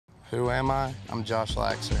Who am I? I'm Josh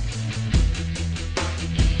Laxer.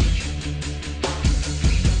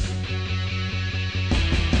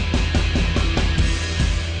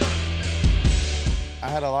 I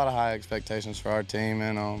had a lot of high expectations for our team,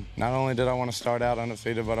 and not only did I want to start out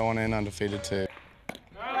undefeated, but I want to end undefeated too.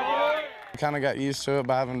 I kind of got used to it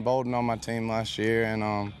by having Bolden on my team last year,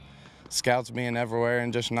 and scouts being everywhere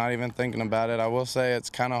and just not even thinking about it. I will say it's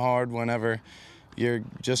kind of hard whenever you're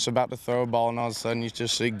just about to throw a ball and all of a sudden you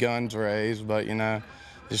just see guns raised, but you know,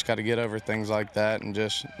 you just got to get over things like that and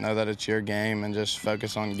just know that it's your game and just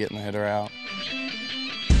focus on getting the hitter out.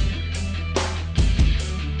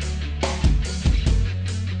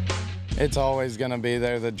 It's always going to be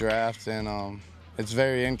there, the draft, and it's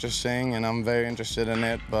very interesting, and I'm very interested in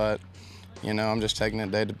it, but you know, I'm just taking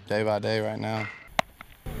it day by day right now.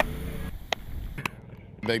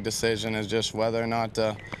 Big decision is just whether or not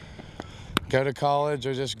to go to college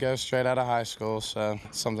or just go straight out of high school, so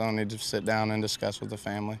it's something I need to sit down and discuss with the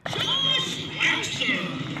family.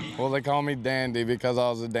 Well, they call me Dandy because I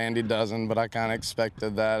was a dandy dozen, but I kind of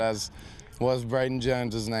expected that, as was Braden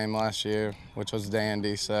Jones's name last year, which was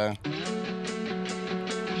Dandy, so.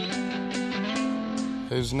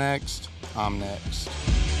 Who's next? I'm next.